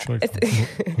wrong choice.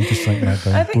 I'm just writing that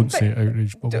down. Don't say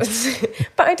outrage bubble.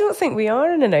 But I don't think we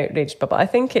are in an outrage bubble. I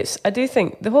do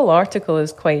think the whole article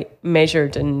is quite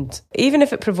measured, and even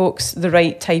if it provokes the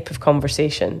right type of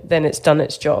conversation, then it's done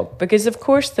its job. Because of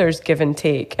course there's give and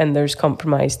take, and there's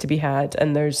compromise to be had,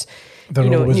 and there's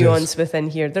nuance within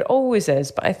here. There always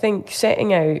is. But I think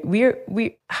setting out,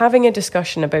 we having a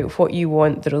discussion about what you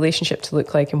want the relationship to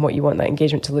look like and what you want that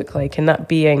engagement to look like, and that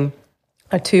being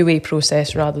a two-way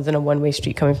process rather than a one-way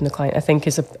street coming from the client, I think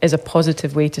is a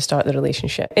positive way to start the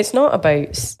relationship. It's not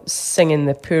about singing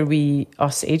the poor wee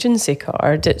us agency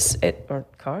card. Or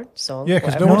card song. Yeah,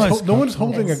 because no one's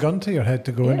holding a gun to your head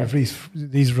to go into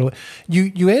these.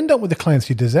 You end up with the clients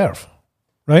you deserve,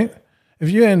 right? If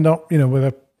you end up,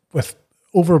 with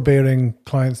overbearing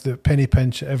clients that penny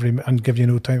pinch and give you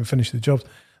no time to finish the jobs,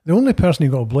 the only person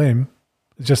you've got to blame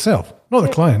is yourself, not the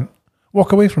client.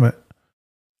 Walk away from it.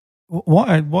 What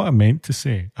I meant to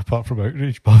say, apart from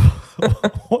outrage, Bob,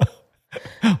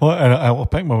 I'll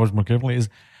pick my words more carefully, is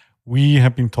we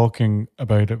have been talking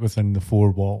about it within the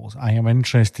four walls. I am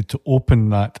interested to open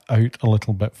that out a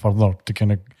little bit further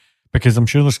because I'm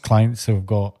sure there's clients who have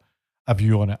got a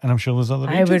view on it, and I'm sure there's other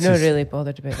agencies. I would not really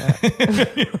bothered about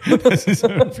that. This is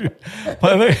our view.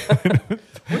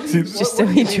 It's just a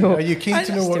wee joke. Are you keen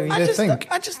to know what they think?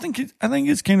 I think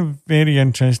it's kind of very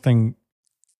interesting.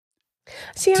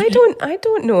 See, I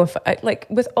don't know if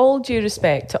with all due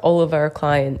respect to all of our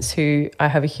clients who I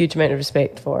have a huge amount of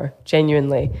respect for,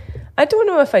 genuinely, I don't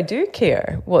know if I do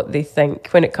care what they think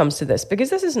when it comes to this, because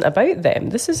this isn't about them.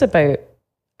 This is about,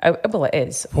 well, it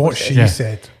is. What she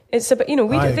said. It's about,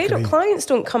 clients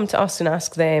don't come to us and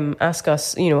ask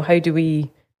us, how do we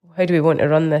want to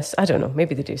run this? I don't know.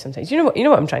 Maybe they do sometimes. You know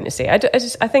what I'm trying to say.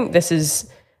 I think this is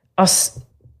us.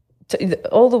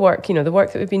 All the work, the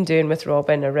work that we've been doing with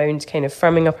Robin around kind of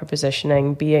firming up our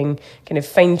positioning, being kind of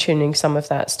fine-tuning some of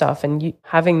that stuff, and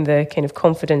having the kind of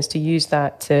confidence to use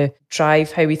that to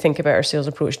drive how we think about our sales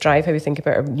approach, drive how we think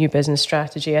about our new business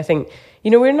strategy. I think,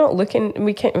 we're not looking,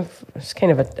 it's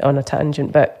kind of on a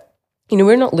tangent, but,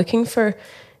 we're not looking to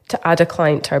add a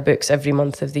client to our books every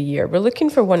month of the year. We're looking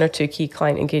for one or two key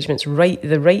client engagements,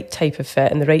 the right type of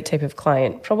fit and the right type of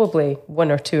client, probably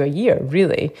one or two a year,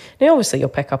 really. Now, obviously, you'll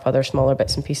pick up other smaller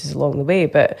bits and pieces along the way,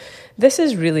 but this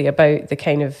is really about the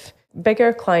kind of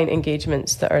bigger client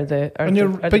engagements that are the...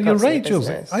 But you're right, Jules.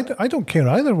 I don't care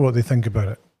either what they think about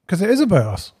it, because it is about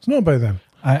us. It's not about them.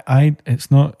 It's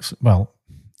not... Well...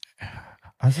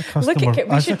 As a customer,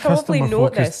 we should probably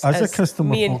note this as a customer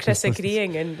me and Chris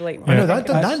agreeing and I know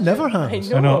that never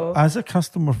happens. I know. As a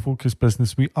customer-focused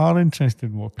business, we are interested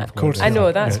in what people. Of course, I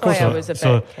know that's why I was a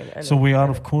bit. So we are,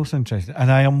 of course, interested,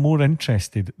 and I am more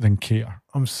interested than care.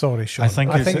 I'm sorry, Sean. I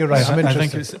think you're right. I'm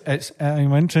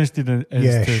interested in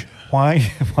to why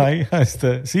has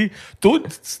the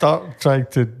don't start trying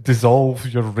to dissolve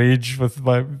your rage with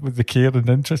the care and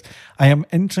interest. I am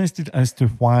interested as to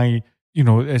why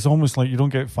it's almost like you don't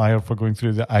get fired for going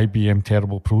through the IBM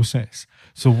terrible process.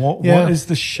 So what is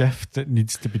the shift that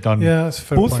needs to be done? Yeah, that's a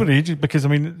fair both point. for agents, because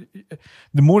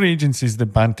the more agencies that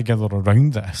band together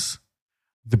around this,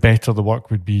 the better the work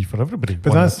would be for everybody.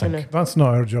 But that's not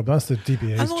our job. That's the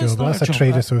DBA's job. That's a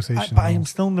trade association. But I am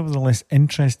still nevertheless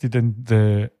interested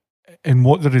in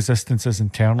what the resistance is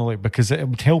internally, because it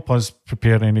would help us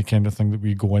prepare any kind of thing that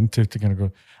we go into to kind of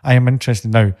go, I am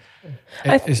interested now.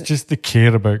 It's just the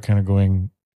care about kind of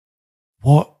going,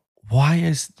 why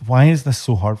is this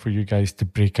so hard for you guys to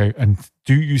break out? And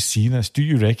do you see this? Do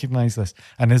you recognise this?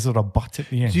 And is there a but at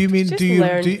the end? Do you mean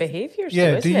learned behaviours?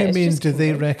 Yeah. Do you mean do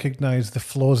they recognise the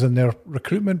flaws in their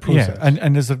recruitment process? Yeah.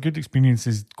 And is there good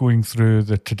experiences going through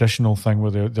the traditional thing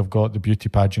where they've got the beauty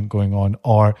pageant going on,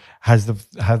 or has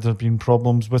there been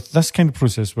problems with this kind of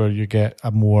process where you get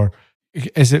a more?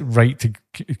 Is it right to?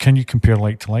 Can you compare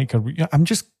like to like? I'm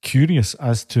just curious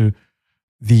as to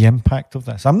the impact of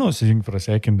this. I'm not saying for a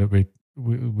second that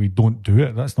we don't do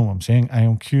it. That's not what I'm saying. I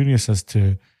am curious as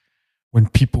to when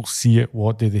people see it,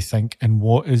 what do they think, and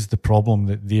what is the problem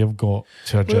that they've got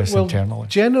to address internally?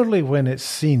 Generally, when it's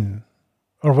seen,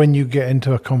 or when you get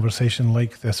into a conversation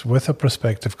like this with a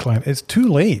prospective client, it's too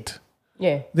late.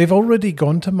 Yeah. They've already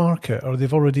gone to market, or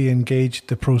they've already engaged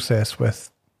the process with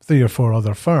 3 or 4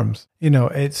 other firms.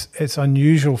 It's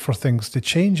unusual for things to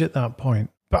change at that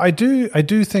point. But I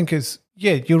do think it's,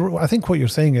 I think what you're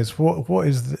saying is what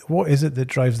is it that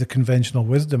drives the conventional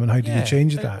wisdom, and how do you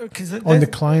change that on the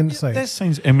client side? This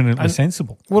sounds eminently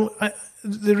sensible. Well,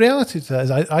 the reality to that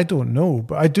is I don't know,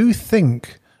 but I do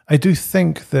think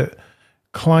that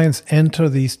clients enter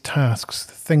these tasks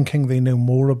thinking they know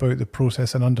more about the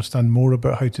process and understand more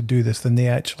about how to do this than they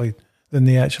actually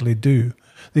do.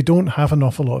 They don't have an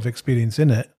awful lot of experience in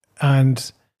it,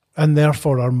 and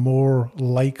therefore are more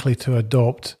likely to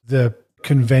adopt the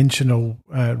conventional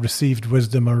received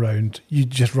wisdom around, you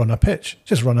just run a pitch,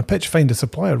 find a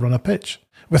supplier, run a pitch,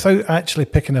 without actually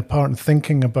picking apart and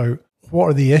thinking about what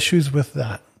are the issues with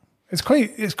that. It's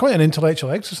quite an intellectual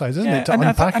exercise, isn't it, to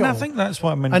unpack it all. I think that's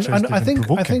what I'm interested in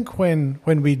provoking. I think when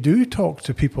we do talk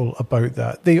to people about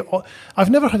that,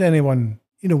 I've never had anyone.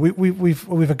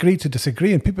 We've agreed to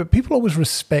disagree, and people always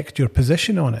respect your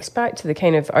position on it. It's back to the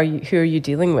kind of who are you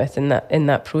dealing with in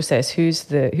that process?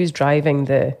 Who's driving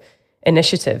the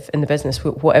initiative in the business,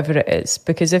 whatever it is?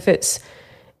 Because if it's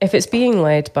being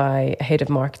led by a head of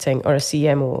marketing or a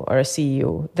CMO or a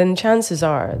CEO, then chances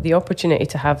are the opportunity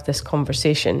to have this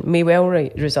conversation may well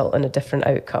result in a different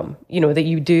outcome. That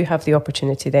you do have the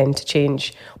opportunity then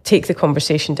to take the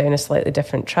conversation down a slightly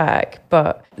different track.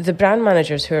 But the brand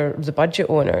managers, who are the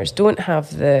budget owners, don't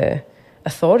have the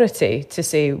authority to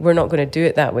say, we're not going to do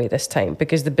it that way this time,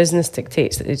 because the business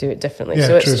dictates that they do it differently. Yeah,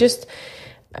 so true. It's just,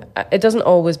 it doesn't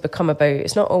always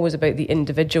it's not always about the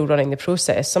individual running the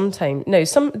process.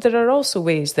 There are also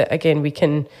ways that, again,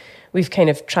 we've kind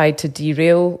of tried to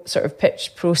derail sort of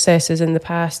pitch processes in the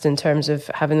past in terms of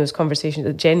having those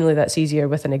conversations. Generally, that's easier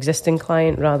with an existing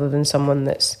client rather than someone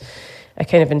that's a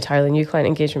kind of entirely new client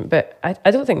engagement. But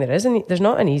I don't think there's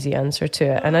not an easy answer to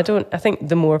it. And I think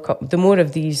the more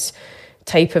of these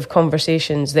type of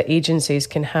conversations that agencies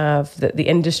can have, that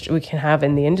we can have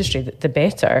in the industry, the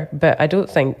better. But I don't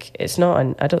think there's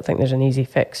an easy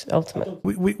fix ultimately.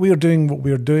 We are doing what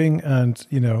we are doing, and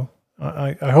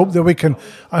I hope that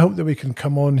we can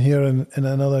come on here in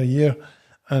another year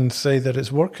and say that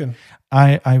it's working.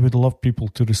 I would love people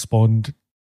to respond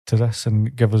to this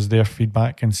and give us their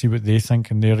feedback and see what they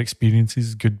think and their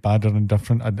experiences, good, bad, or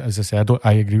indifferent. And as I say,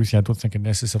 I agree with you. I don't think it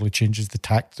necessarily changes the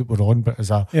tact that we're on, but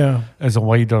as a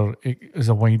wider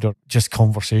just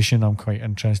conversation, I'm quite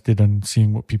interested in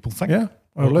seeing what people think. Yeah.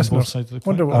 Our listeners.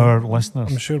 Our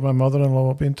listeners. I'm sure my mother-in-law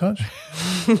will be in touch.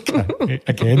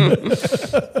 Again.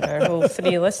 Our whole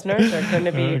 3 listeners are going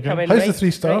to be coming. How's the 3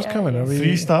 stars coming? Are we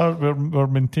 3 stars? We're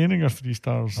maintaining our 3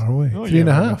 stars. Are we?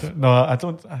 3.5? No, I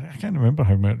don't. I can't remember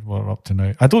how much we're up to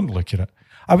now. I don't look at it.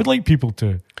 I would like people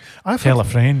to tell a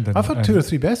friend. I've had 2 or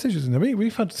 3 messages in the week.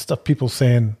 We've had people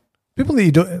saying, people that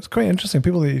you don't. It's quite interesting.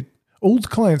 People that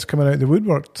old clients coming out of the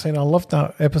woodwork saying, I loved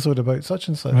that episode about such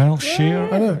and such. Well,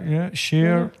 share. I know.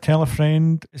 Share, tell a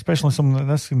friend, especially something like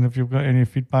this. And if you've got any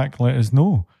feedback, let us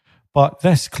know. But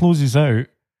this closes out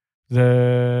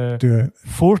the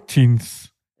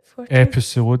 14th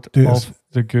episode of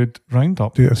The Good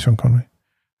Roundup. Do it, Sean Connery.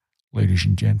 Ladies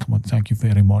and gentlemen, thank you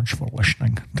very much for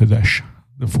listening to this,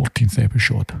 the 14th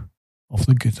episode of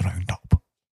The Good Roundup.